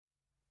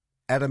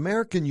At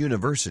American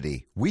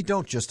University, we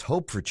don't just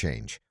hope for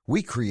change,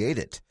 we create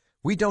it.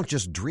 We don't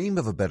just dream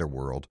of a better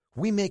world,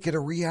 we make it a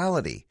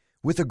reality.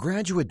 With a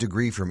graduate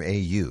degree from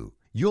AU,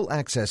 you'll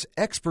access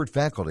expert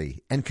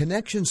faculty and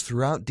connections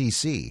throughout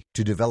DC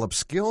to develop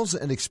skills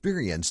and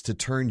experience to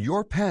turn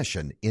your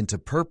passion into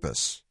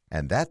purpose.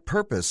 And that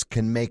purpose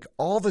can make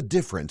all the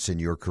difference in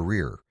your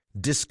career.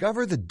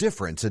 Discover the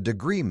difference a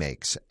degree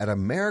makes at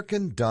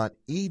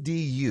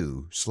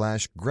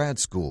american.edu/grad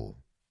school.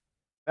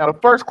 Now, the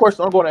first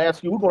question I'm going to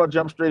ask you, we're going to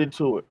jump straight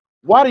into it.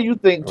 Why do you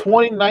think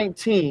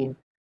 2019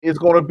 is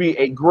going to be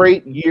a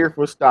great year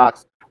for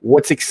stocks?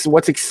 What's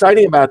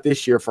exciting about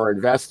this year for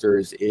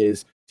investors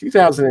is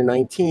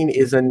 2019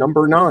 is a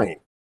number 9.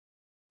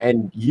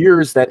 And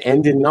years that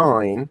end in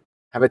 9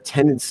 have a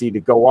tendency to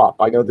go up.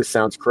 I know this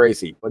sounds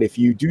crazy, but if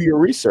you do your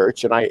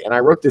research, and I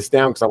wrote this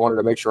down because I wanted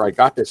to make sure I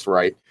got this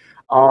right,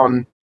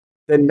 the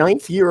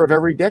 9th year of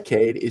every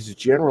decade is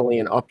generally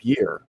an up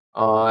year.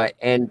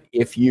 And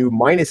if you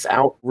minus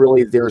out,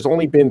 really, there's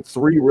only been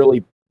 3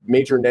 really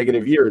major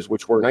negative years,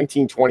 which were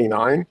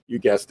 1929, you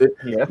guessed it,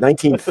 yeah.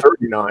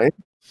 1939,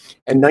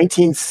 and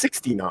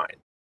 1969.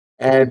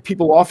 And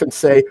people often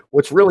say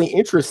what's really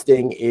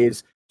interesting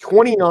is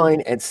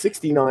 29 and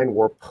 69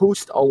 were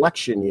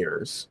post-election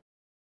years.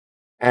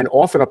 And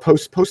often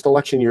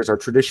post-election years are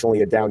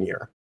traditionally a down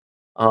year.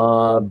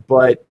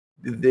 But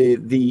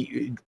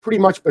the pretty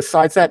much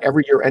besides that,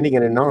 every year ending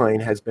in a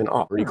 9 has been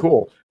up. Pretty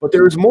cool. But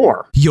there's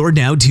more. You're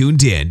now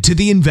tuned in to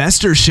The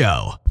Investor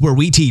Show, where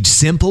we teach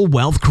simple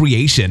wealth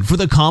creation for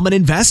the common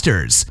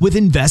investors with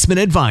investment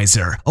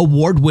advisor,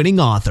 award-winning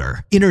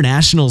author,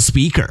 international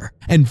speaker,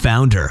 and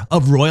founder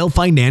of Royal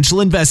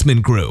Financial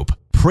Investment Group,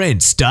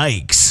 Prince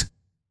Dykes.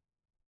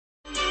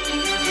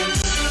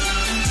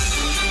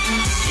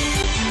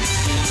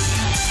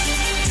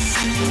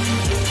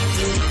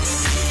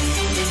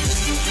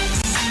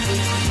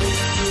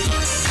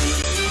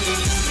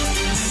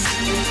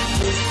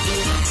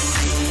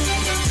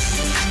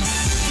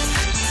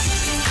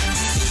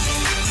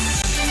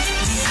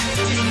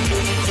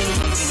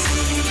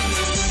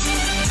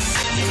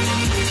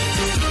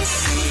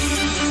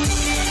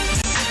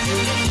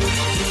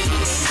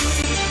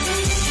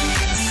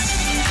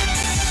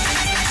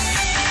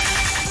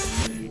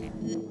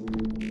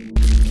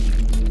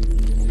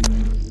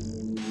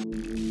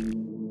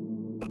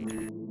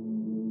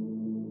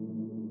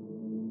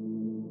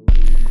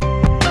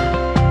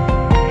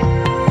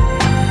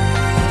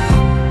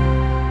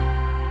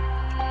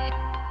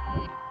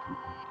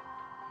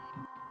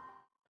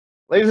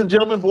 Ladies and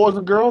gentlemen, boys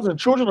and girls, and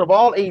children of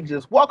all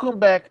ages, welcome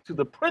back to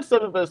the Prince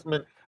of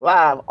Investment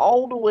live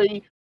all the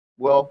way,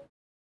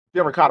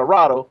 Denver,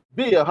 Colorado,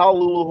 via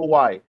Honolulu,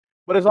 Hawaii.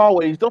 But as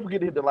always, don't forget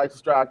to hit the like,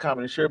 subscribe,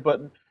 comment, and share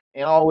button.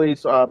 And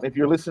always, if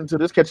you're listening to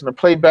this, catching the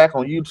playback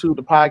on YouTube,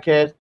 the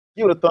podcast,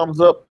 give it a thumbs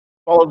up.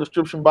 Follow the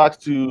description box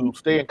to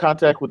stay in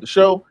contact with the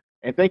show.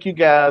 And thank you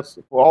guys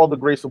for all the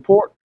great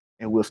support,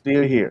 and we're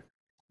still here.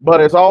 But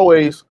as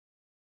always,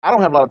 I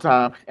don't have a lot of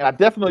time, and I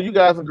definitely know you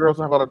guys and girls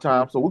don't have a lot of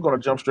time, so we're going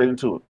to jump straight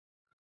into it.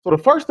 So the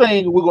first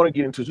thing we're going to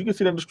get into is you can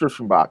see in the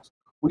description box.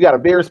 We got a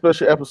very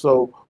special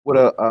episode with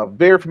a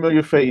very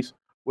familiar face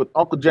with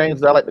Uncle James,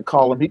 as I like to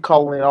call him. He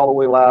calling in all the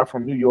way live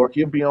from New York.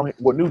 He'll be on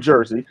New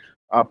Jersey,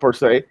 per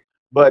se.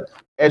 But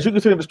as you can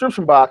see in the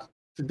description box,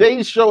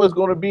 today's show is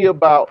going to be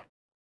about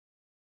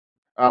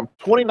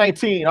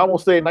 2019. I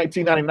won't say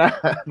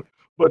 1999,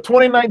 but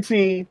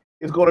 2019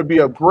 is going to be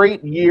a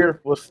great year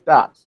for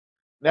stocks.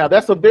 Now,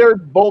 that's a very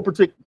bold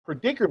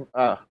prediction,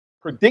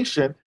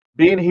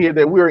 being here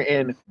that we're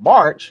in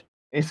March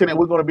and saying that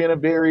we're going to be in a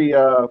very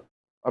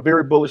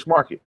bullish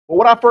market. But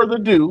without further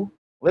ado,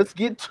 let's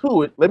get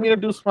to it. Let me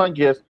introduce my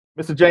guest,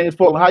 Mr. James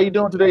Foytlin. How you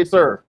doing today,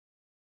 sir?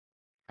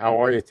 How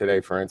are you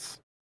today,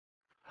 Prince?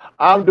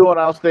 I'm doing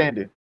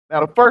outstanding.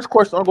 Now, the first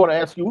question I'm going to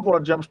ask you, we're going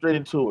to jump straight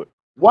into it.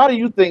 Why do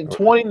you think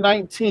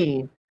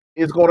 2019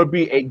 is going to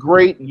be a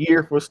great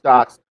year for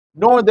stocks,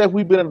 knowing that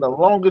we've been in the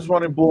longest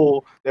running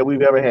bull that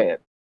we've ever had?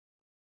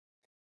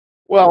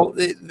 Well,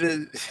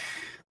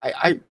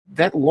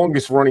 that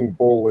longest running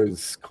bull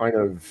is kind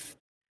of,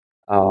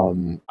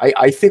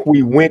 I think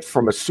we went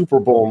from a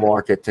super bull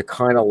market to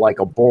kind of like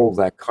a bull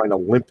that kind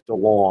of limped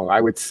along. I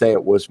would say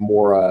it was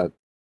more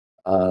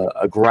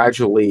a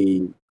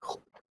gradually,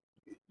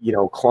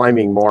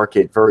 climbing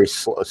market, very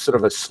sort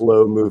of a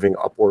slow moving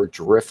upward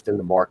drift in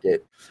the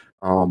market.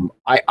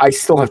 I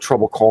still have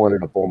trouble calling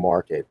it a bull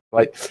market,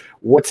 but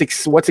what's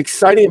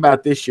exciting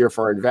about this year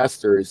for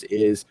investors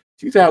is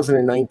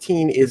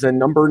 2019 is a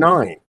number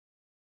 9,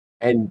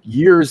 and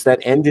years that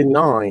end in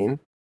 9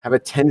 have a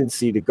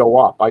tendency to go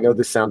up. I know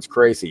this sounds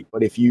crazy,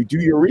 but if you do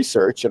your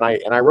research, and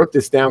I wrote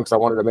this down because I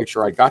wanted to make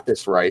sure I got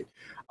this right,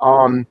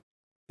 the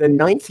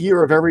 9th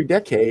year of every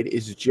decade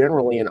is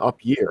generally an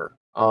up year.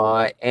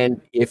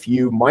 And if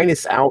you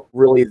minus out,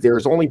 really,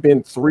 there's only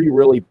been 3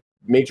 really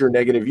major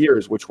negative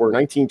years, which were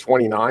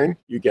 1929,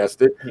 you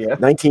guessed it, yeah.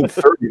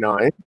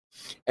 1939,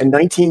 and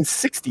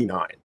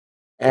 1969.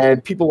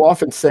 And people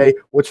often say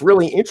what's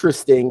really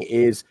interesting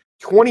is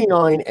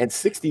 29 and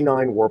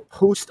 69 were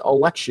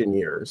post-election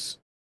years.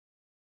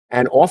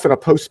 and often a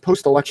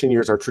post-election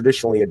years are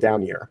traditionally a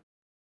down year.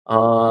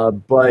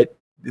 But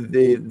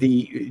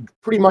the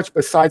pretty much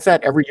besides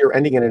that, every year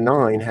ending in a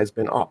 9 has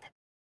been up.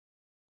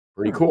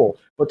 Pretty cool.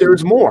 But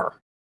there's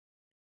more.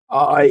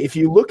 If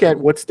you look at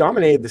what's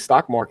dominated the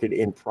stock market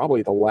in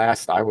probably the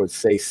last, I would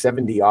say,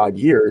 70 odd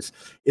years,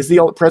 is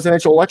the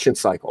presidential election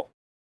cycle.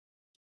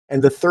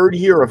 And the third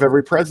year of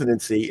every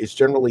presidency is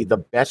generally the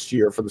best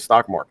year for the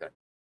stock market.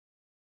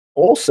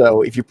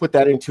 Also, if you put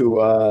that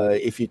into,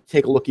 if you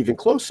take a look even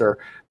closer,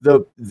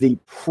 the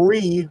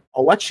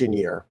pre-election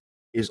year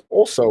is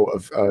also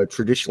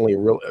traditionally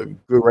a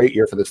great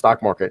year for the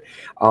stock market.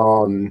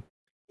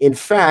 In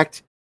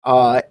fact,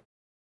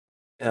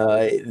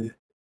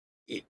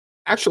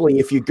 actually,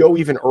 if you go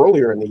even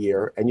earlier in the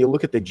year and you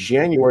look at the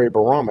January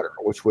barometer,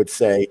 which would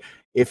say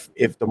if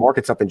the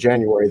market's up in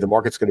January, the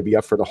market's going to be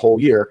up for the whole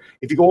year.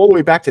 If you go all the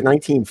way back to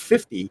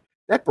 1950,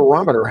 that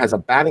barometer has a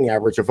batting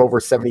average of over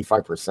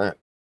 75%.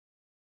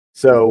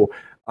 So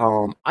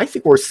I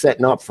think we're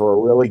setting up for a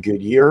really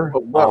good year.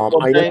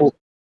 James,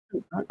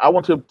 I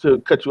want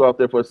to cut you off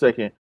there for a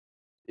second.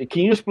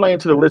 Can you explain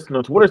to the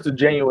listeners what is the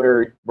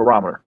January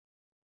barometer?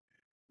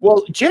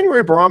 Well,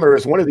 January barometer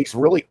is one of these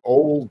really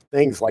old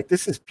things. Like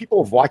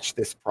people have watched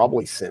this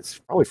probably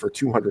for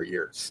 200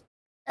 years.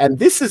 And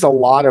this is a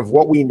lot of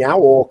what we now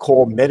all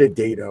call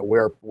metadata,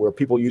 where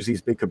people use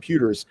these big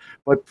computers.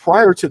 But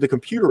prior to the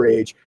computer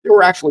age, there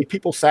were actually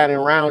people sat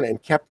around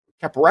and kept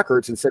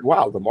records and said,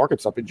 wow, the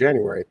market's up in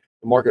January.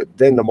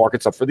 Then the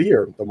market's up for the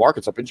year. The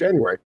market's up in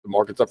January. The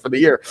market's up for the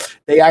year.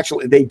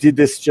 They did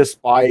this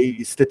just by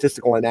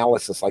statistical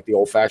analysis, like the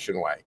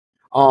old-fashioned way.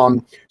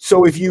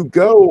 So if you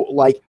go,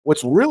 like,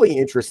 what's really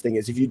interesting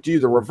is if you do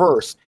the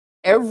reverse,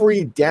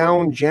 every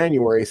down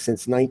January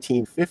since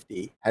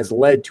 1950 has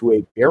led to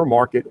a bear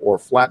market or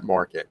flat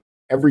market,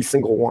 every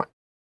single one.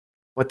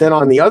 But then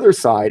on the other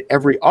side,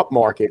 every up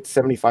market,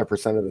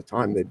 75% of the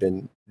time, they've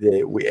been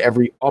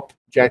every up,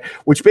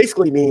 which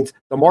basically means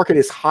the market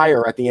is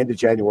higher at the end of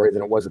January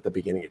than it was at the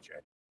beginning of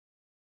January.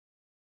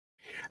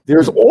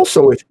 There's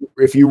also,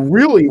 if you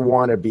really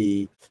want to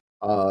be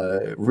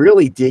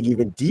really dig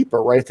even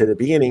deeper right to the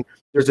beginning,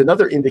 there's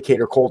another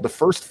indicator called the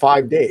first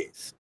 5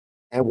 days.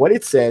 And what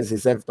it says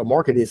is that if the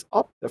market is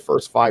up the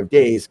first 5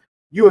 days,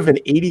 you have an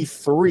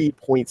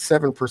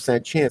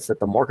 83.7% chance that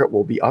the market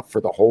will be up for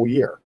the whole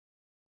year.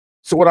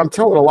 So what I'm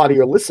telling a lot of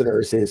your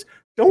listeners is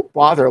don't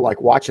bother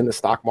like watching the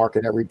stock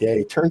market every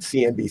day, turn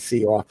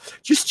CNBC off.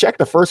 Just check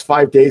the first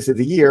 5 days of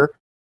the year,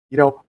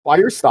 buy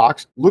your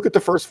stocks, look at the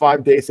first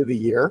 5 days of the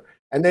year,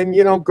 and then,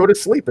 go to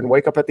sleep and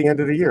wake up at the end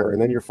of the year,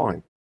 and then you're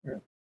fine.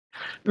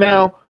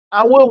 Now,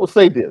 I will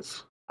say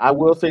this,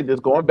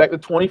 going back to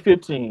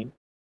 2015,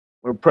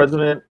 when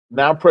President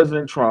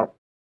Trump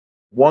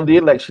won the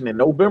election in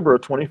November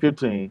of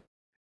 2015,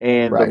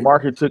 and the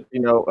market took,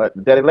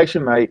 that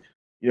election night,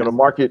 the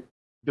market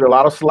did a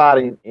lot of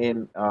sliding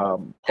in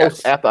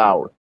after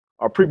hours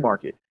or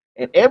pre-market.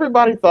 And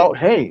everybody thought,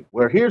 hey,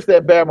 well, here's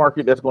that bear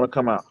market that's going to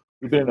come out.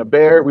 We've been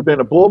in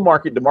a bull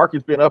market. The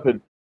market's been up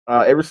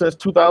ever since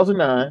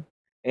 2009,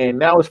 and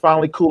now it's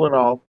finally cooling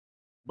off.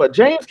 But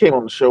James came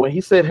on the show and he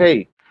said,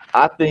 hey,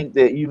 I think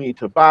that you need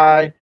to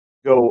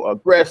go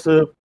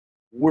aggressive.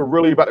 We're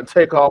really about to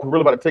take off. We're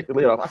really about to take the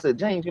lid off. I said,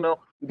 James,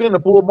 we've been in the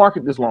bull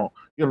market this long.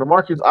 The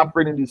market's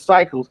operating these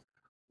cycles.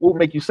 What would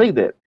make you say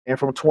that? And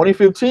from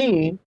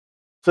 2015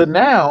 to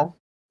now,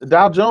 the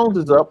Dow Jones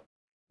is up,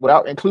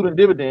 without including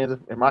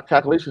dividends, and my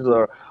calculations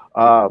are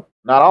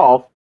not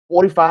off,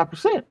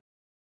 45%.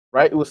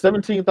 Right? It was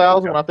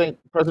 17,000 when I think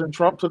President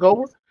Trump took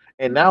over,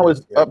 and now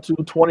it's up to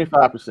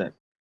 25%.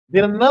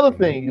 Then another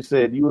thing you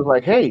said, you was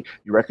like, hey,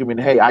 you recommend,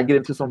 hey, I get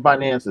into some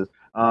finances.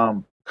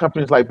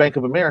 Companies like Bank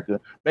of America.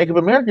 Bank of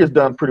America has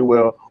done pretty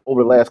well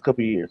over the last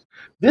couple of years.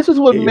 This is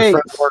what makes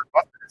Warren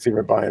Buffett's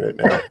even buying it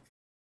now.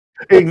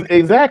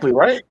 Exactly,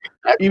 right?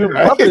 Even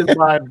Buffett is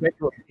buying Bank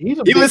of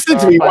America. He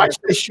listened to me,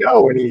 watched the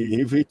show, and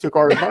he took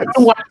our advice.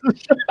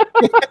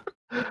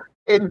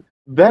 And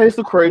that is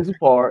the crazy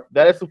part.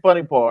 That is the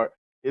funny part,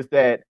 is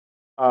that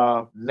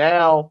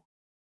now,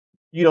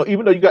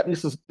 even though you got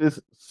this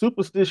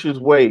superstitious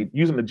way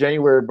using the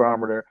January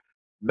barometer,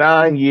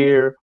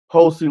 9-year,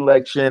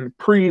 post-election,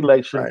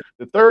 pre-election,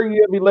 the third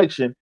year of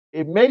election,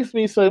 it makes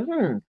me say,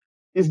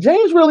 is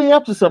James really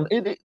up to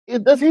something?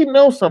 Does he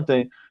know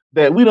something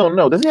that we don't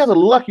know? Does he have a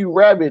lucky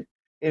rabbit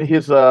in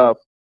his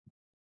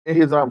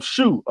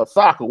shoe, a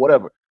sock, or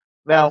whatever?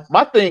 Now,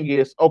 my thing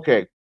is,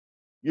 okay,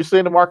 you're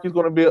saying the market is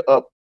going to be an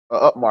up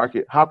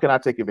market. How can I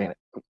take advantage?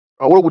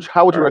 Or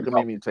how would you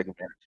recommend me to take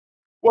advantage?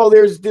 Well,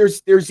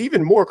 there's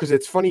even more, because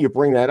it's funny you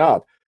bring that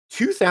up.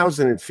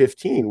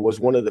 2015 was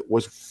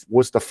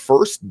was the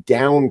first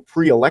down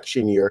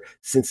pre-election year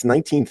since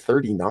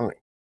 1939.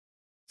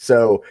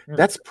 So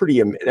that's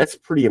pretty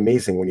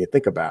amazing when you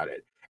think about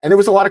it. And there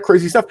was a lot of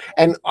crazy stuff.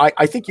 And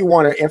I think you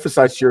want to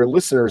emphasize to your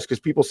listeners, because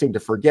people seem to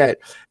forget,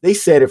 they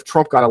said if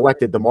Trump got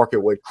elected, the market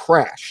would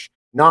crash,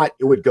 not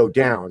it would go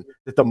down,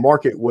 that the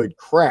market would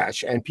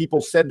crash. And people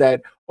said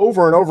that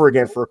over and over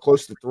again for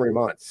close to 3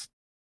 months.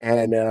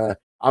 And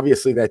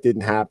Obviously, that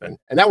didn't happen,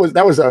 and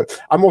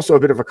I'm also a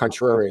bit of a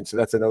contrarian, so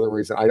that's another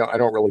reason I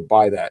don't really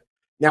buy that.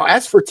 Now,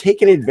 as for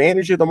taking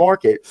advantage of the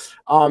market,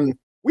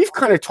 we've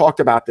kind of talked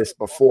about this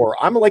before.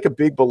 I'm like a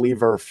big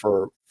believer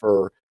for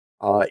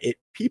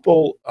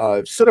people,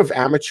 sort of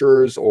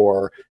amateurs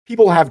or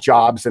people who have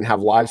jobs and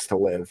have lives to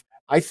live.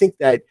 I think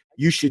that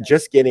you should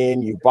just get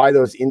in, you buy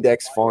those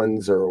index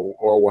funds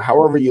or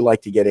however you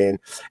like to get in,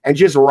 and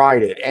just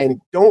ride it. And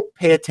don't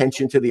pay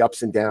attention to the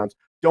ups and downs.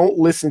 Don't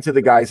listen to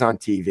the guys on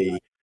TV.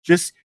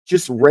 Just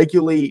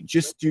regularly,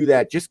 just do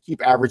that. Just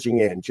keep averaging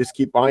in. Just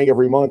keep buying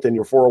every month in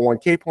your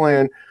 401k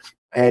plan.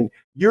 And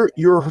your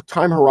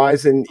time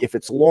horizon, if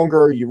it's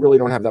longer, you really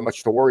don't have that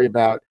much to worry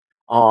about.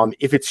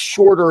 If it's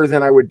shorter,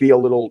 then I would be a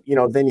little,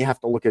 then you have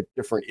to look at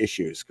different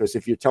issues. Because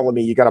if you're telling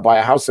me you got to buy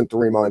a house in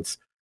 3 months,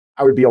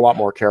 I would be a lot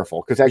more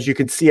careful. Because as you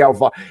can see,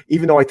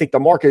 even though I think the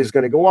market is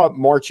going to go up,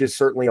 March is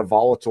certainly a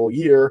volatile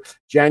year.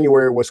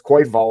 January was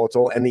quite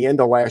volatile, and the end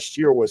of last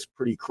year was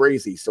pretty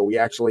crazy. So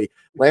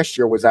last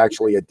year was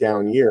actually a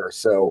down year.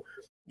 So,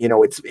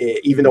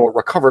 even though it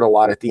recovered a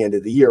lot at the end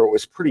of the year, it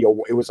was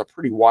a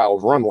pretty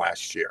wild run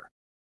last year.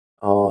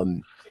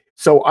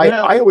 So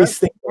I always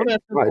think. Let me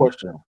ask you a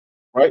question,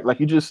 right?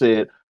 Like you just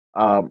said,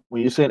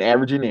 when you're saying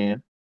averaging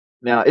in,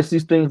 now it's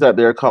these things out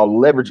there called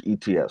leverage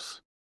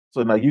ETFs.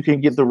 So now you can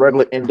get the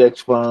regular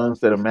index funds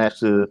that are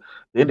matched to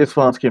the index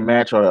funds can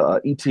match, or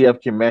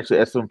ETF can match the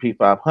S&P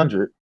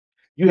 500.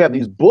 You have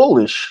these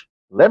bullish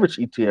leverage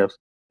ETFs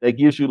that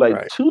gives you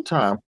like two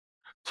times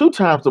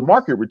the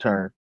market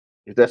return.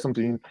 Is that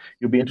something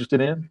you'll be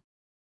interested in?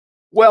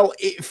 Well,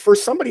 for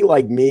somebody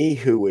like me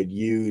who would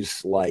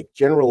use, like,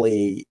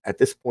 generally at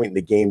this point in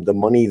the game, the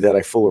money that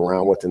I fool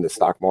around with in the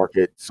stock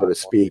market, so to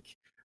speak,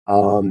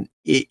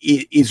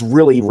 it is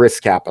really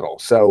risk capital.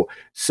 So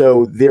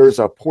there's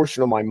a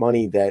portion of my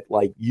money that,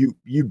 like, you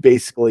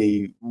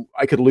basically,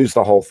 I could lose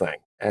the whole thing,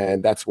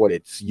 and that's what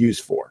it's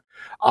used for.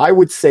 I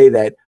would say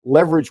that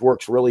leverage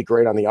works really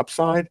great on the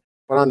upside,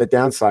 but on the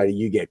downside,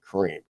 you get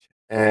creamed.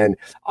 And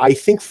I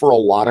think for a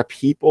lot of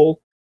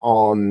people,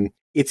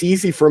 it's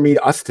easy for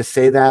us to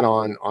say that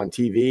on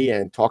TV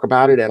and talk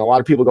about it. And a lot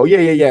of people go, yeah,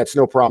 it's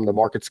no problem. The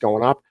market's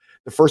going up.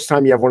 The first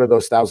time you have one of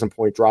those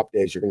 1,000-point drop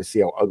days, you're going to see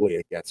how ugly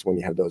it gets when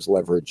you have those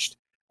leveraged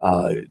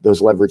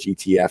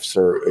ETFs.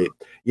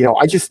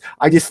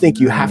 I just think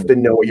you have to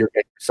know what you're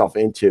getting yourself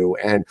into.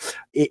 And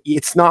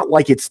it's not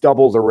like it's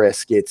double the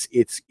risk.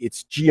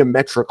 It's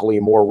geometrically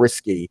more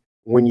risky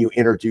when you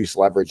introduce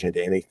leverage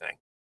into anything.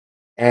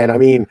 And I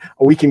mean,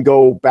 we can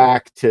go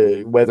back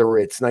to whether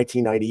it's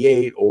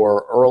 1998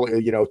 or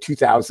early,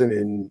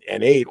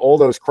 2008, all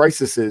those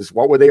crises.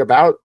 What were they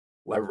about?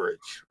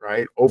 Leverage,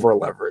 right? Over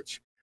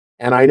leverage.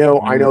 And I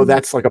know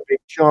that's like a big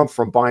jump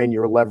from buying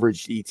your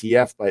leveraged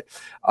ETF, but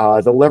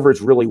the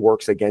leverage really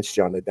works against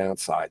you on the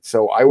downside.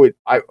 So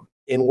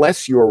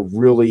unless you're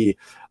really,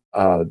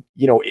 a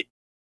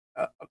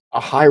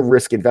high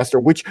risk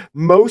investor, which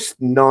most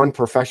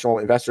non-professional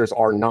investors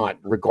are not,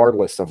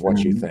 regardless of what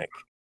you think.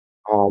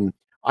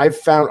 I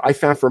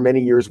found for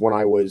many years when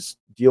I was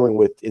dealing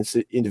with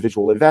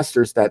individual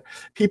investors that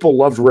people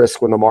loved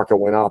risk when the market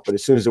went up, but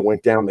as soon as it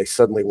went down, they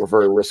suddenly were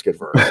very risk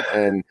adverse.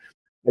 And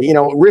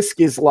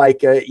risk is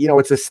like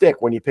it's a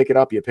stick. When you pick it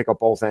up, you pick up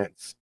both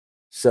ends.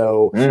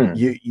 So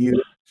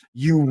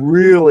you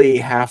really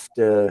have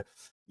to,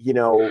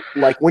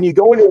 like when you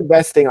go into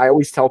investing, I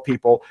always tell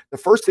people the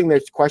first thing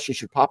that question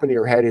should pop into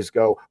your head is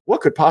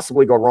what could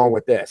possibly go wrong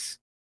with this?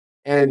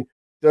 And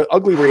the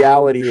ugly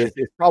reality is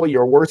probably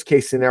your worst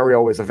case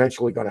scenario is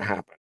eventually going to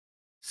happen.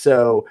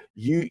 So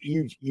you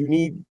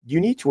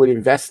need to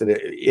invest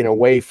in a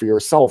way for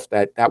yourself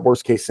that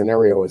worst case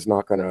scenario is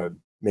not going to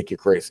make you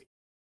crazy.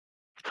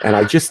 And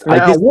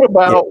what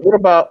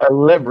about a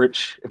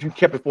leverage if you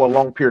kept it for a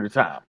long period of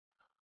time?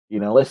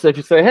 Let's say if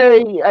you say,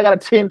 hey, I got a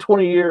 10,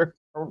 20-year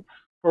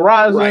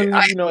horizon.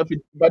 Right.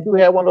 If I do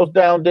have one of those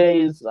down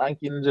days, I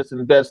can just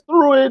invest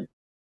through it.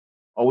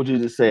 Or would you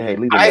just say, hey,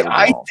 leave it alone?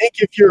 I think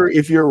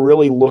if you're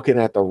really looking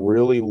at the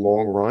really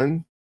long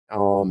run,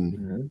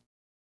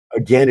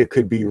 again, it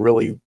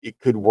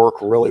could work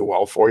really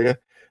well for you.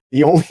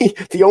 The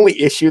only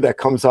issue that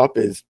comes up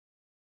is,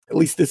 at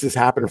least this has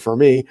happened for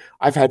me,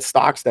 I've had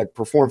stocks that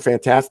perform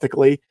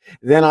fantastically.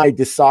 Then I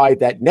decide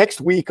that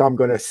next week I'm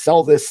going to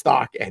sell this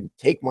stock and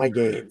take my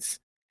gains.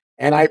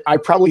 And I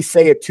probably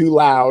say it too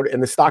loud,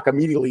 and the stock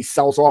immediately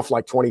sells off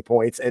like 20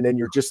 points. And then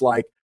you're just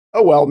like,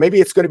 oh, well, maybe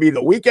it's going to be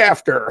the week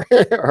after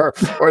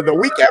or the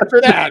week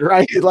after that,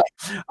 right? Like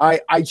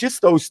I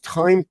just, those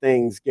time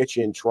things get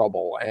you in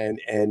trouble. And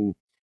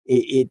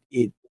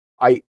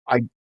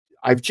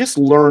I've just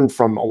learned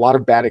from a lot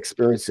of bad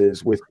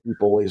experiences with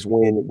people is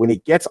when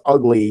it gets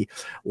ugly,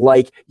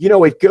 like,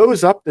 it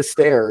goes up the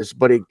stairs,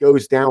 but it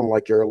goes down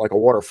like you're like a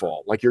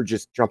waterfall, like you're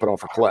just jumping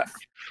off a cliff.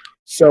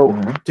 So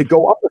to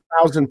go up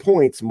 1,000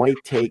 points might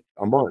take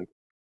a month,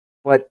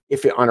 but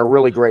if it on a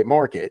really great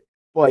market,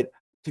 but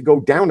to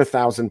go down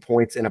 1,000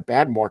 points in a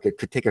bad market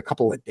could take a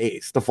couple of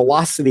days. The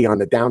velocity on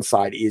the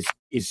downside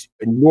is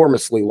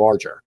enormously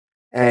larger.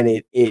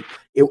 and it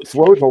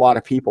throws a lot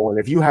of people. And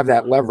if you have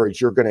that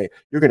leverage, you're gonna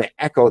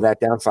echo that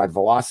downside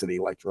velocity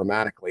like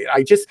dramatically.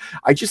 I just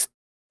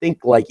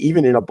think, like,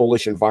 even in a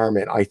bullish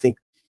environment, I think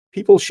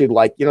people should,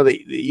 like,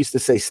 they used to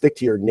say, stick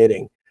to your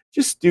knitting.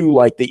 Just do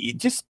it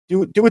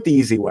the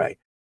easy way.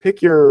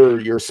 Pick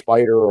your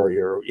spider or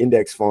your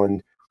index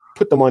fund,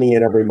 put the money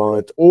in every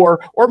month, or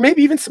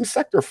maybe even some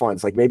sector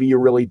funds. Like, maybe you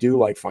really do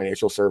like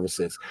financial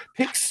services.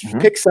 Pick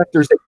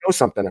sectors that you know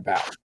something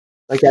about,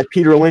 like that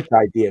Peter Lynch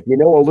idea. If you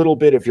know a little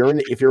bit, if you're in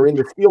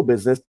the steel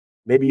business,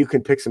 maybe you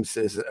can pick some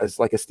as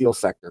like a steel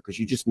sector because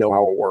you just know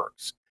how it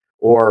works.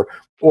 Or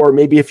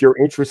maybe if you're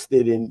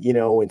interested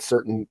in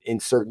certain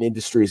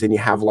industries, and you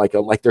have like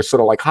they're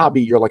sort of like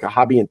hobby, you're like a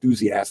hobby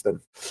enthusiast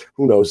of,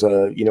 who knows,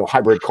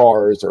 hybrid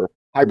cars or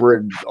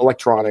hybrid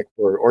electronic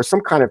or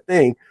some kind of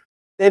thing,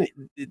 then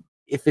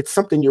if it's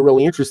something you're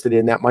really interested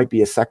in, that might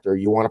be a sector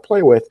you want to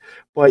play with.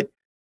 But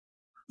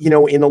in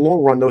the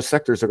long run, those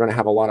sectors are going to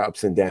have a lot of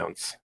ups and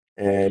downs,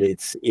 and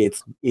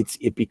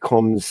it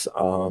becomes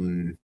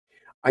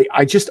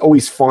I just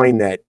always find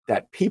that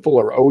people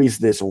are always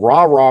this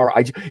rah. What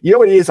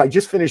it is? I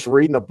just finished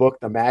reading the book,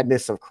 The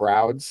Madness of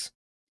Crowds,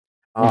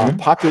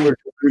 Popular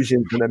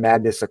Conclusions and the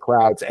Madness of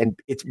Crowds. And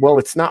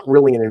it's not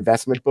really an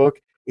investment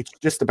book. It's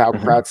just about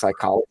crowd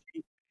psychology.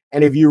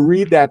 And if you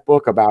read that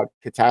book about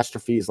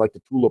catastrophes like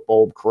the tulip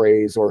bulb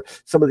craze or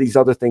some of these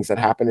other things that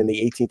happened in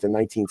the 18th and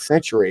 19th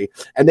century,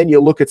 and then you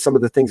look at some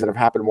of the things that have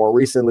happened more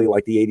recently,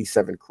 like the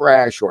 87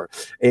 crash, or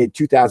in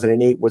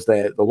 2008 was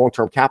the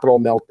long-term capital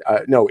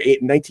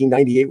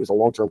 1998 was a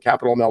long-term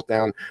capital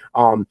meltdown.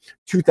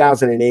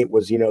 2008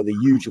 was, the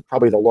huge,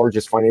 probably the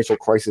largest financial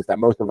crisis that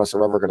most of us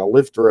are ever going to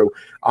live through.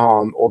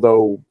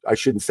 Although I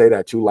shouldn't say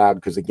that too loud,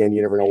 because again,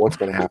 you never know what's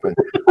going to happen.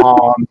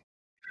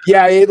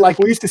 Yeah, like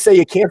we used to say,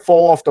 you can't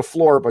fall off the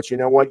floor, but you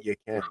know what? You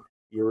can.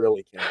 You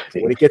really can.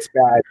 When it gets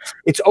bad,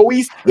 it's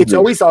always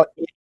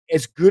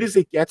as good as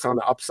it gets on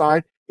the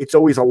upside. It's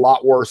always a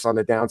lot worse on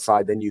the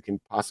downside than you can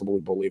possibly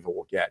believe it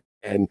will get.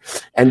 And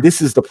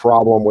this is the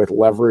problem with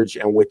leverage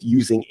and with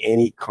using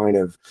any kind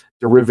of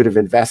derivative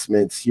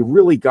investments. You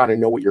really got to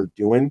know what you're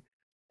doing.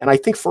 And I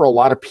think for a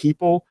lot of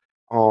people,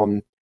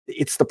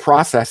 it's the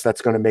process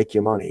that's going to make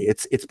you money.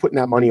 It's putting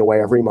that money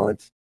away every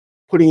month,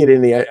 putting it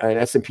in an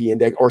S&P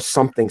index or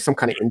something, some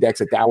kind of index,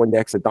 a Dow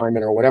index, a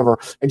diamond or whatever,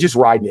 and just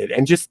riding it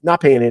and just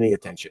not paying any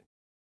attention,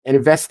 and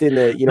invest in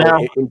the,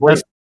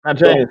 Now,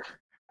 James,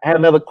 I had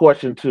another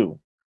question too.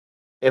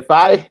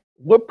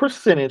 What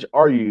percentage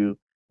are you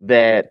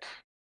that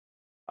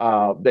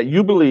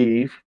you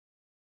believe,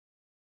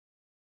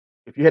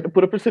 if you had to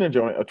put a percentage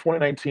on it,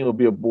 2019 would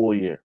be a bull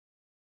year?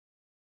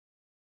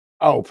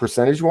 Oh,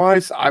 percentage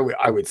wise, I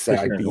would say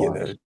I'd be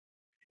in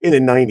the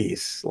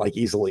 90s, like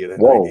easily in the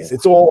 90s.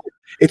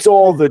 It's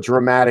all the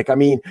dramatic. I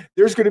mean,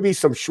 there's going to be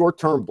some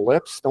short-term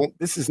blips.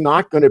 This is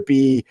not going to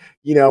be,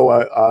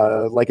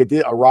 like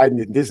a ride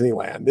in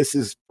Disneyland. This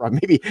is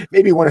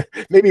maybe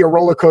a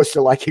roller coaster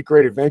like a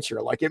Great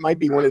Adventure. Like it might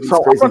be one of these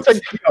crazy.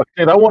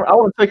 I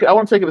want to take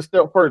it a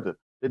step further.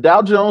 The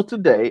Dow Jones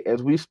today,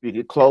 as we speak,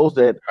 it closed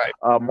at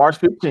March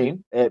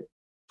 15th at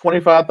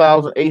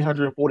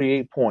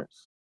 25,848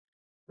 points.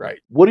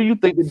 Right. What do you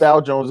think the Dow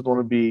Jones is going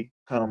to be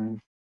come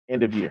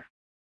end of year?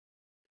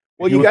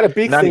 Well, you got a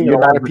big thing that a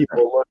lot of people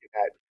are looking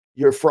at.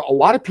 For a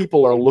lot of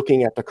people are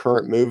looking at the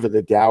current move of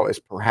the Dow as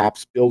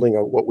perhaps building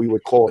what we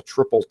would call a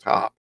triple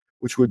top,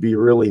 which would be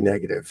really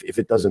negative if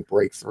it doesn't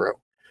break through.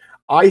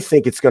 I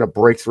think it's going to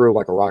break through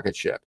like a rocket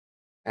ship.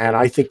 And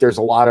I think there's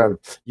a lot of,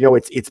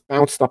 it's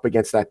bounced up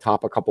against that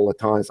top a couple of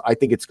times. I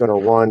think it's going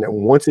to run.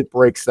 And once it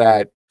breaks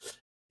that,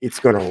 it's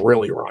going to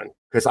really run.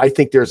 Because I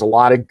think there's a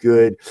lot of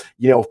good,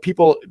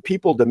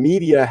 people, the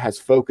media has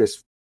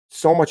focused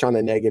so much on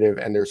the negative,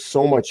 and there's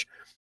so much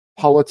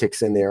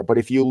politics in there. But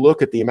if you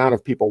look at the amount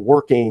of people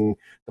working,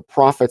 the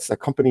profits that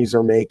companies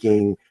are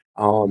making,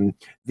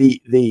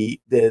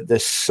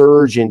 the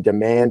surge in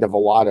demand of a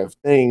lot of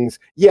things.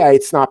 Yeah,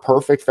 it's not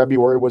perfect.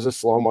 February was a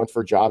slow month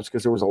for jobs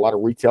because there was a lot of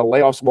retail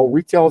layoffs. Well,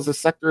 retail is a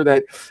sector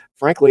that,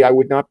 frankly, I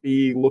would not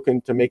be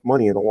looking to make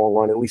money in the long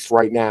run, at least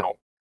right now.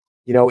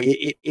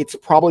 It's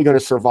probably going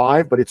to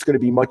survive, but it's going to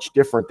be much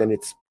different than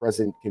its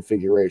present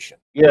configuration.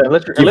 Yeah,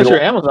 unless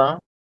you're Amazon.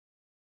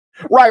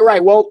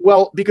 Right.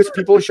 Well, because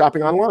people are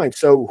shopping online.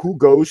 So who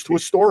goes to a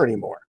store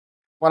anymore?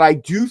 But I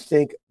do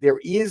think there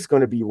is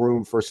going to be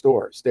room for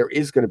stores. There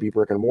is going to be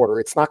brick and mortar.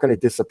 It's not going to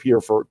disappear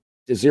to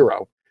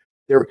zero.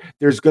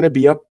 There's going to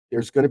be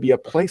a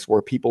place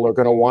where people are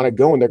going to want to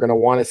go, and they're going to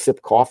want to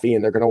sip coffee,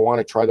 and they're going to want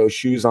to try those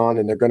shoes on,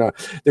 and they're going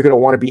to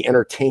want to be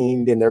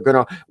entertained, and they're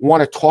going to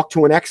want to talk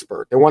to an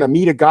expert. They want to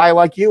meet a guy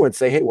like you and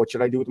say, "Hey, what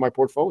should I do with my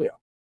portfolio?"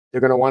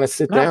 They're going to want to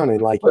sit down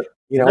and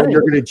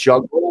you're going to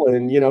juggle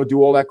and,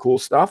 do all that cool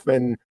stuff.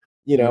 And,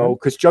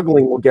 because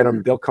juggling will get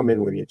them, they'll come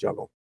in when you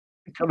juggle.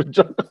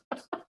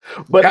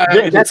 But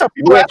James, that's how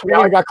people ask me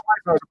how I got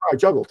clients. I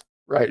juggled.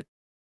 Right.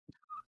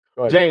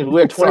 James,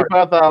 we're at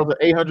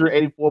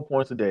 25,884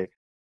 points a day.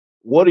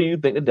 What do you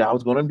think the Dow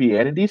is going to be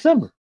at in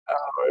December?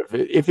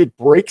 If it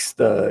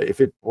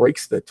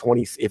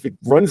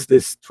runs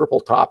this triple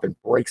top and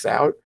breaks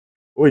out,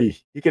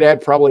 you could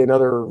add probably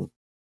another,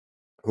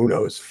 who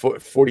knows,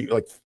 40,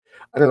 like,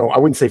 I don't know, I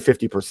wouldn't say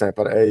 50%,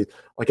 but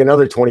like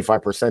another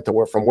 25%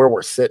 to from where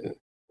we're sitting.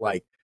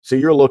 Like, so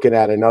you're looking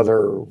at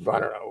another, I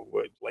don't know,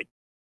 like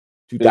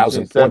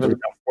 2,000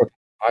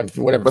 points,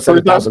 whatever, But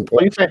 7,000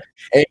 points,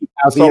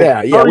 8,000. so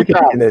Yeah, we could be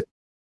in 30,000. it.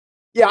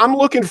 Yeah, I'm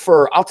looking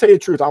for, I'll tell you the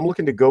truth, I'm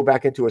looking to go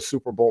back into a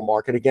Super Bowl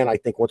market again. I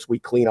think once we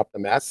clean up the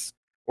mess,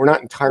 we're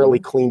not entirely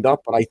cleaned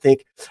up, but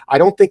I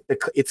don't think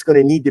it's going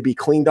to need to be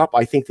cleaned up.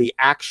 I think the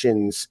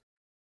actions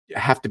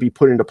have to be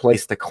put into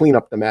place to clean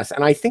up the mess.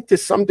 And I think to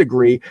some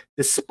degree,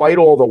 despite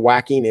all the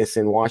wackiness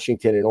in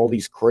Washington and all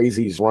these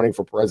crazies running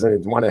for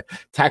president, want to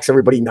tax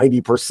everybody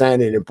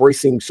 90% and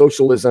embracing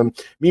socialism.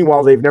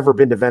 Meanwhile, they've never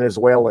been to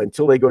Venezuela.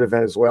 Until they go to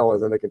Venezuela,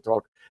 then they can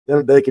talk.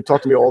 Then they can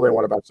talk to me all they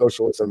want about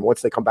socialism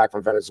once they come back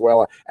from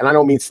Venezuela. And I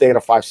don't mean stay in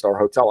a 5-star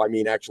hotel. I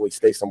mean actually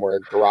stay somewhere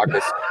in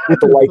Caracas with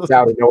the lights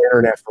out and no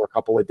internet for a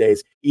couple of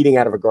days, eating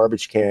out of a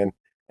garbage can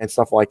and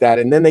stuff like that.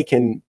 And then they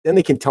can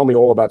tell me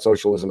all about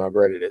socialism, how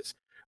great it is.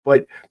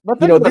 But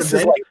this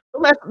is like,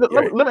 let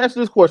me ask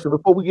you this question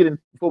before we get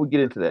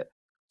into that.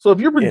 So if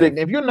you're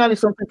predicting, if you're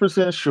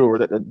 90-something% sure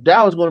that the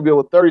Dow is going to be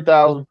over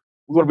 30,000,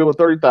 we're going to be over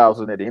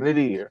 30,000 at the end of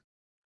the year,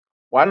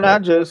 why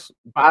not just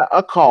buy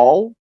a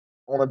call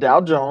on a Dow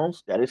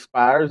Jones that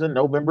expires in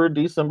November or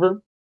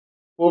December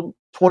for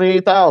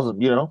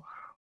 28,000? Just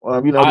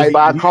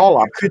buy a call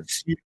option.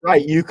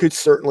 You could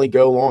certainly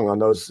go long on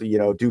those,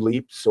 do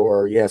leaps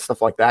or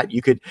stuff like that.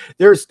 You could,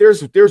 there's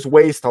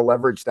ways to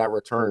leverage that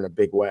return in a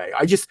big way.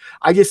 I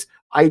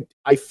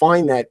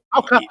find that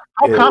how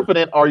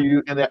confident are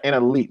you in a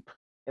leap,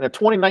 in a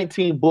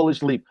 2019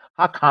 bullish leap?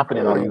 How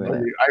confident are you in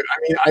that?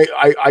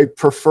 I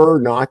prefer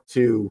not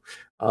to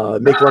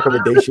make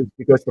recommendations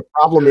because the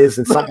problem is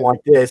in something like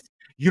this,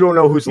 you don't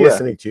know who's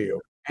listening to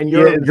you, and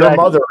your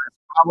mother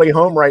probably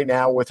home right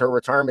now with her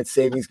retirement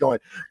savings going,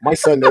 my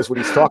son knows what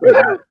he's talking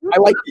about. I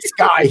like this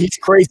guy. He's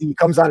crazy. He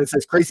comes on and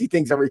says crazy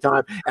things every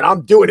time, and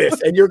I'm doing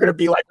this. And you're going to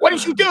be like, what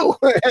did you do?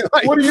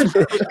 What are you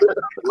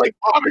like,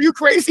 Mom, are you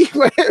crazy?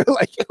 So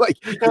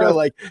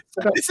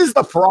this is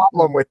the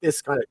problem with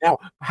this kind of now.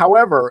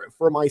 However,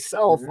 for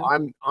myself,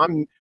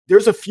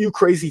 there's a few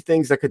crazy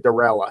things that could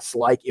derail us.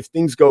 Like if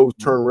things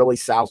turn really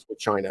south with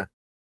China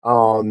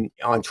on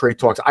trade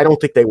talks, I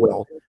don't think they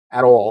will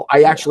at all.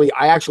 I actually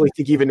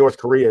think even North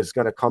Korea is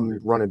going to come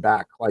running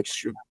back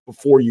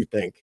before you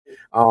think.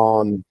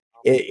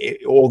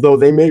 Although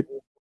they may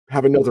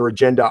have another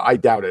agenda, I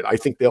doubt it. I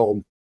think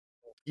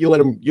you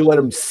let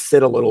them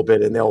sit a little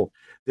bit, and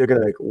they're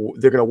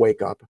gonna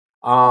wake up.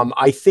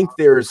 I think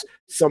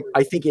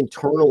I think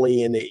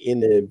internally in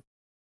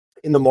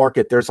the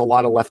market, there's a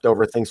lot of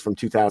leftover things from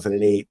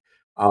 2008.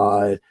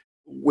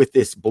 With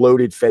this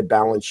bloated Fed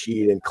balance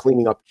sheet and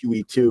cleaning up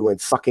QE2 and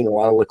sucking a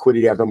lot of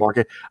liquidity out of the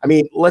market. I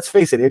mean, let's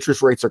face it,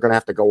 interest rates are going to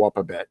have to go up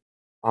a bit.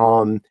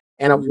 I'm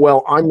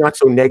not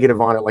so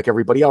negative on it like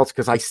everybody else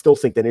because I still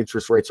think that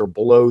interest rates are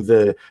below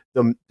the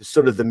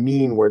sort of the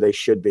mean where they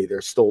should be.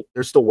 They're still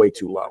way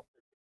too low.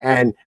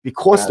 And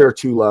because they're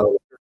too low,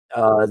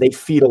 they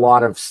feed a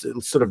lot of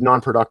sort of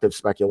non-productive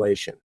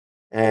speculation.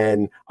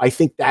 And I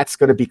think that's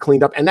going to be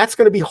cleaned up, and that's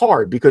going to be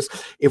hard because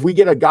if we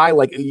get a guy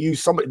like you,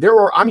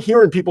 I'm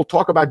hearing people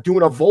talk about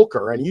doing a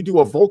Volcker, and you do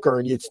a Volcker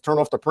and you turn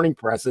off the printing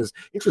presses,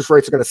 interest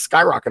rates are going to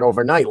skyrocket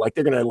overnight. Like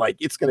they're going to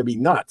it's going to be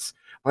nuts.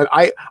 But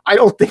I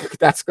don't think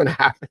that's going to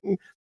happen.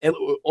 And,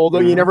 although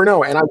you never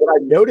know. And what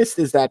I've noticed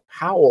is that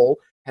Powell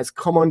has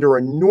come under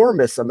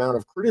enormous amount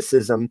of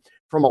criticism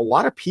from a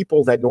lot of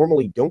people that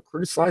normally don't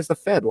criticize the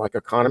Fed, like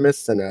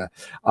economists and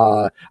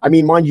I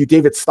mean, mind you,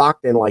 David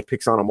Stockton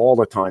picks on him all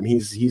the time.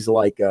 He's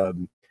sort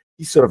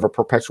of a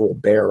perpetual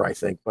bear, I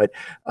think. But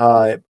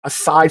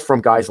aside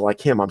from guys like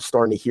him, I'm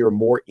starting to hear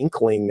more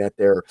inkling that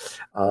there's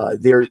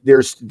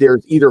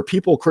either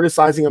people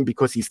criticizing him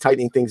because he's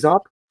tightening things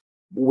up,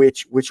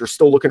 which are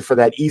still looking for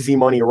that easy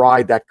money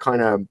ride, that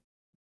kind of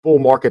bull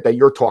market that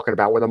you're talking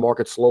about, where the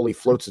market slowly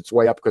floats its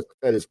way up because the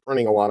Fed is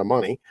printing a lot of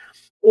money,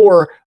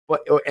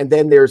 and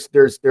then there's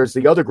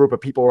the other group of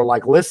people who are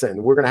like,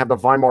 listen, we're going to have the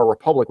Weimar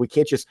Republic. We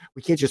can't just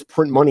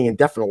print money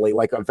indefinitely.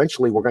 Like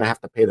eventually we're going to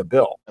have to pay the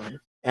bill.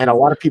 And a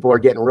lot of people are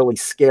getting really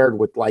scared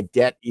with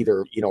debt,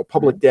 either,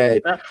 public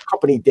debt,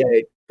 company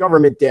debt,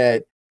 government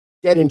debt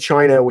in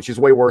China, which is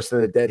way worse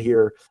than the debt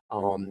here.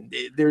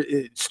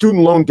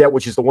 Student loan debt,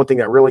 which is the one thing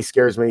that really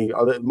scares me.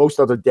 Most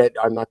other debt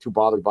I'm not too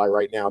bothered by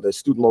right now. The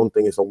student loan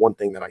thing is the one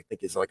thing that I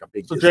think is like a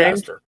big disaster.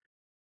 James,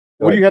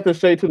 what do you have to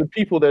say to the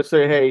people that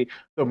say, hey,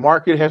 the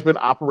market has been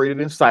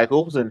operated in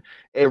cycles and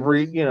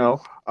every,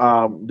 this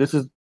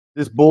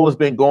bull has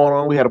been going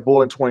on. We had a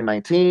bull in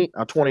 2019,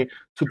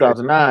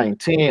 2009,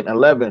 10,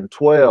 11,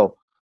 12,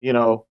 we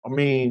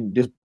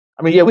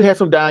had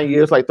some down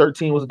years, like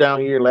 13 was a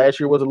down year. Last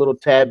year was a little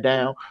tad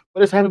down,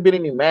 but it's haven't been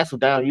any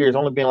massive down years. It's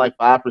only been like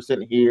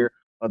 5% here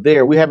or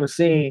there. We haven't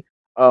seen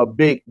a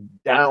big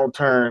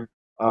downturn,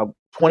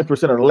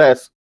 20% or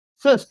less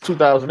since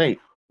 2008.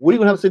 What do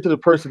you have to say to the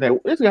person that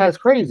this guy is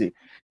crazy?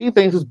 He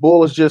thinks this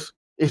bull is just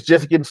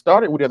getting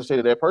started. What do you have to say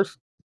to that person?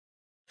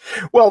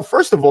 Well,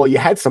 first of all, you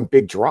had some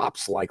big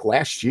drops. Like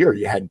last year,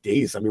 you had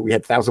days. I mean, we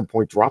had 1,000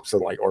 point drops,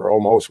 or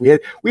almost. We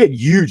had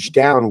huge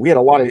down. We had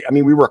a lot of. I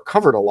mean, we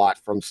recovered a lot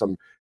from some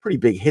pretty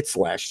big hits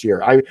last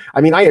year.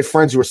 I mean, I had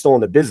friends who were still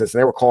in the business, and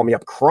they were calling me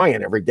up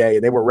crying every day,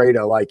 and they were ready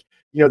to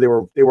they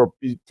were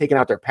taking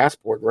out their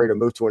passport, ready to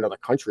move to another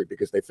country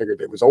because they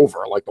figured it was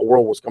over, like the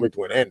world was coming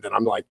to an end. And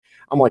I'm like,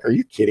 are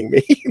you kidding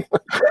me?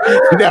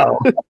 No.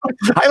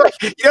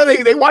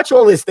 They watch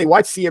all this, they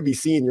watch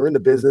CNBC, and you're in the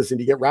business and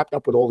you get wrapped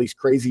up with all these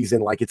crazies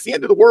and like it's the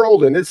end of the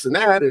world and this and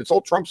that, and it's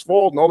all Trump's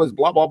fault and all this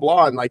blah blah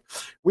blah. And like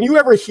when you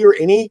ever hear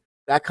any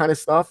that kind of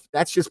stuff,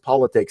 that's just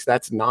politics.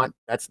 That's not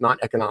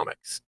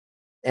economics.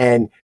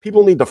 And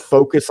people need to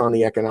focus on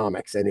the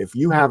economics. And if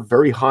you have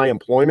very high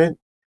employment,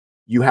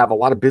 you have a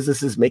lot of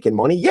businesses making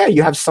money. Yeah,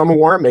 you have some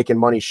who aren't making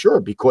money, sure,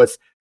 because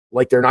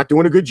like they're not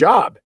doing a good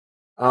job.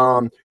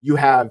 You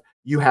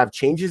have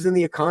changes in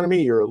the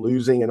economy. You're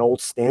losing an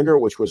old standard,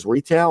 which was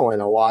retail,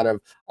 and a lot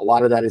of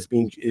that is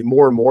being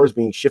more and more is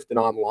being shifted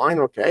online.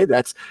 Okay,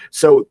 that's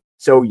so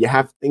you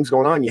have things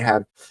going on. You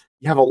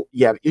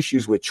have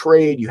issues with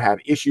trade. You have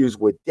issues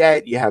with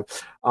debt. You have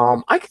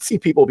I could see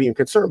people being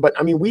concerned, but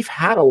I mean we've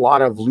had a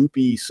lot of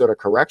loopy sort of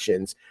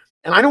corrections.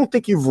 And I don't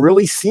think you've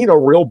really seen a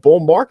real bull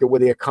market where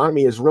the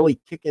economy is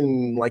really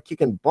kicking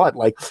butt.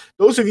 Like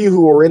those of you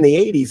who are in the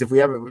 80s, if we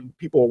have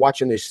people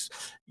watching this,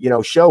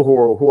 show who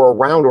are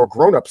around or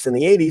grown-ups in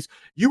the 80s,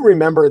 you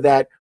remember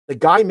that the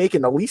guy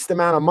making the least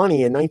amount of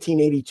money in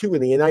 1982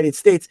 in the United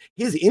States,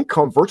 his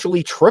income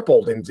virtually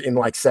tripled in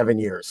like 7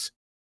 years.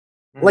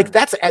 Like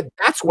that's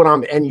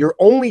what and you're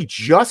only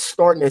just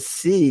starting to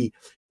see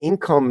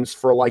incomes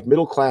for like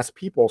middle class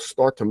people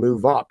start to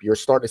move up. You're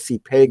starting to see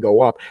pay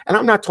go up. And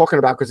I'm not talking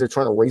about because they're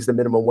trying to raise the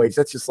minimum wage.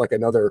 That's just like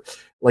another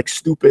like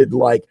stupid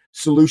like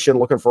solution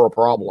looking for a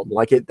problem.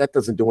 Like that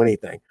doesn't do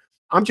anything.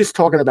 I'm just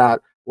talking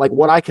about like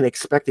what I can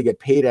expect to get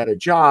paid at a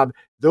job.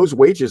 Those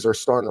wages are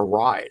starting to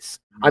rise.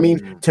 I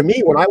mean, to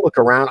me, when I look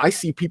around, I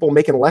see people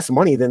making less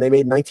money than they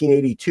made in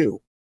 1982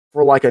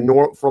 for like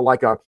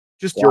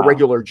just your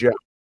regular job.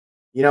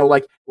 And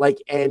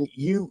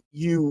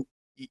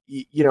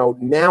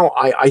now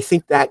I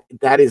think that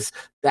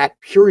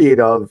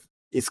period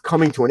is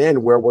coming to an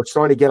end where we're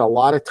starting to get a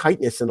lot of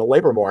tightness in the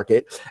labor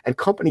market, and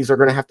companies are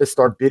going to have to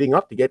start bidding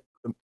up to get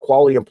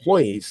quality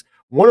employees.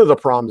 One of the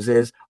problems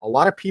is a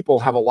lot of people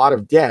have a lot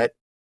of debt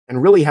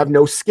and really have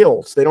no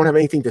skills. They don't have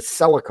anything to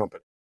sell a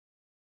company.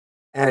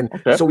 And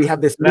so we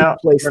have this new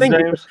place thing.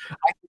 James,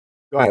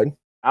 go ahead.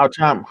 Our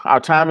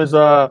time is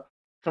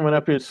coming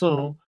up here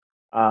soon.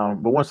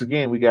 But once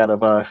again, we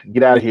gotta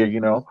get out of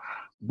here,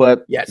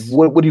 But yes,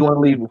 what do you want to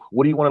leave?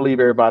 What do you want to leave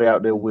everybody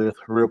out there with,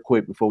 real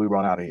quick, before we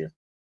run out of here?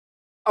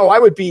 Oh,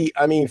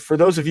 I mean, for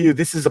those of you,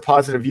 this is a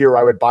positive year.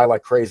 I would buy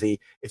like crazy.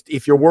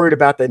 If you're worried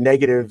about the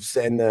negatives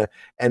and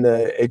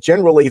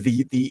generally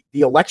the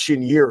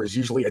election year is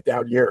usually a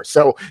down year.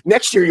 So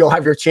next year you'll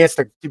have your chance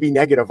to be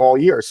negative all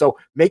year. So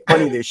make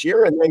money this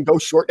year and then go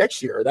short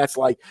next year. That's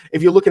like,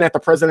 if you're looking at the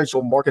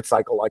presidential market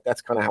cycle, like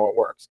that's kind of how it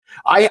works.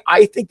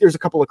 I think there's a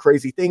couple of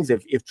crazy things.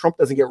 If Trump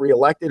doesn't get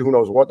reelected, who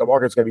knows what, the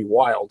market's going to be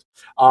wild.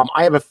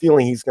 I have a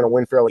feeling he's going to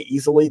win fairly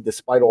easily,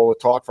 despite all the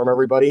talk from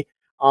everybody.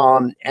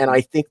 And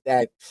I think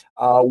that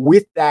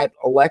with that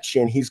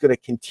election, he's going to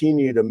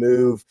continue to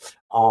move,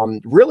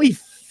 really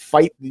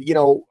fight.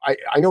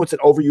 I know it's an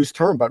overused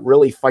term, but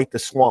really fight the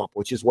swamp,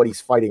 which is what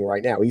he's fighting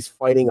right now. He's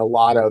fighting a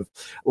lot of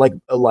like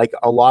a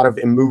lot of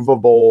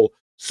immovable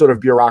sort of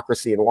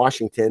bureaucracy in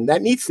Washington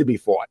that needs to be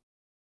fought.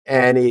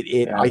 And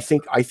I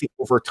think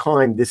over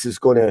time,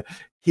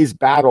 his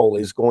battle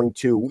is going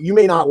to, you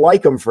may not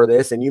like him for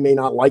this and you may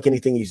not like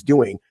anything he's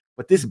doing,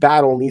 but this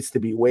battle needs to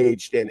be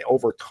waged, and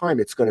over time,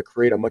 it's going to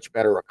create a much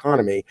better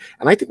economy.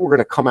 And I think we're going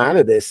to come out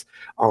of this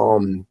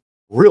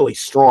really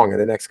strong in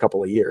the next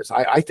couple of years.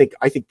 I think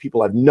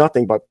people have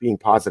nothing but being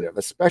positive,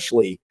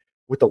 especially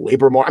with the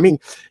labor market. I mean,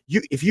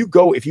 if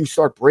you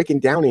start breaking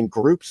down in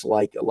groups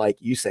like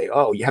you say,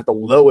 oh, you have the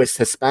lowest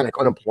Hispanic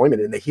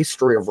unemployment in the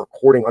history of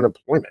recording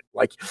unemployment.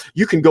 Like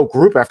you can go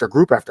group after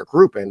group after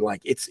group, and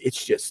like it's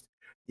just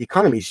the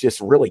economy's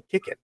just really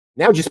kicking.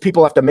 Now just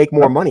people have to make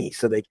more money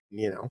so they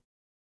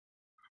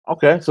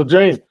Okay, so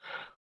James,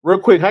 real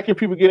quick, how can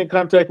people get in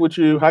contact with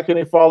you? How can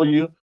they follow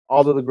you?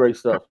 All of the great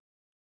stuff.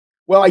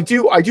 Well, I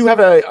do have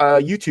a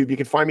YouTube. You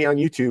can find me on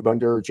YouTube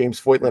under James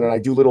Foytlin, and I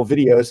do little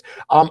videos.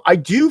 I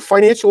do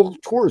financial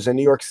tours in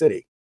New York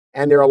City,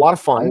 and they're a lot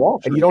of fun.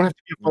 And you don't have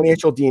to be a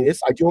financial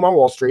genius. I do them on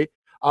Wall Street.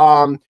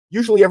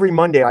 Usually every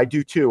Monday I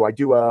do two. I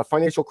do a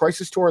financial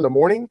crisis tour in the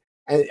morning,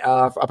 and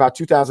about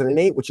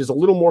 2008, which is a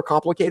little more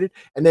complicated.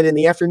 And then in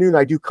the afternoon,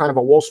 I do kind of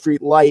a Wall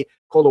Street light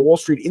called a Wall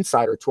Street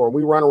Insider Tour.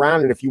 We run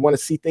around, and if you want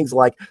to see things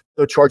like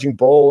the Charging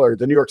Bull or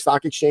the New York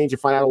Stock Exchange, you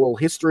find out a little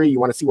history. You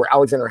want to see where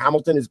Alexander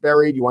Hamilton is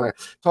buried. You want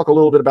to talk a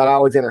little bit about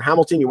Alexander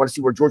Hamilton. You want to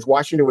see where George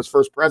Washington was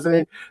first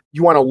president.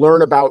 You want to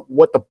learn about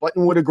what the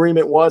Buttonwood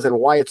Agreement was and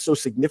why it's so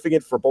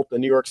significant for both the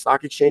New York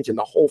Stock Exchange and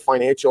the whole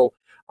financial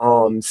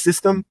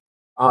system.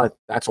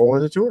 That's all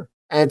in the tour.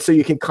 And so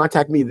you can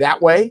contact me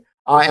that way.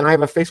 And I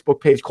have a Facebook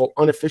page called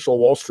Unofficial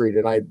Wall Street,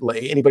 and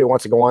anybody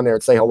wants to go on there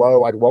and say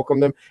hello, I'd welcome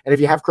them. And if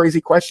you have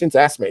crazy questions,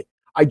 ask me.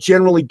 I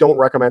generally don't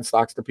recommend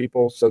stocks to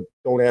people, so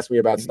don't ask me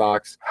about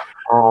stocks.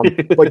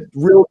 But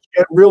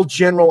real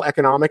general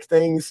economic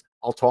things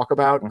I'll talk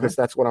about, because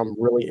that's what I'm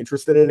really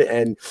interested in.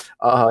 And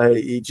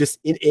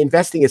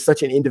investing is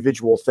such an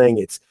individual thing.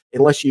 It's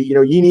unless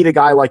you need a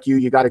guy like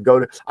you got to go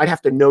to. I'd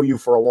have to know you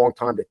for a long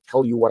time to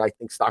tell you what I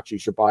think stocks you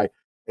should buy.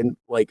 And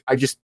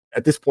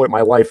at this point in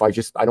my life, I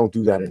don't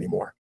do that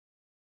anymore.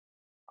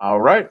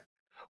 All right.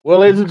 Well,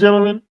 ladies and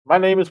gentlemen, my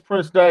name is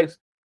Prince Dykes.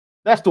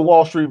 That's the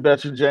Wall Street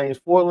veteran, James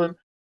Foytlin.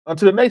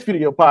 Until the next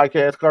video,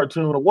 podcast,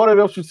 cartoon, or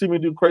whatever else you see me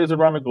do crazy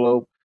around the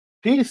globe,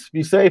 peace,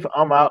 be safe,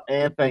 I'm out,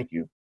 and thank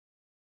you.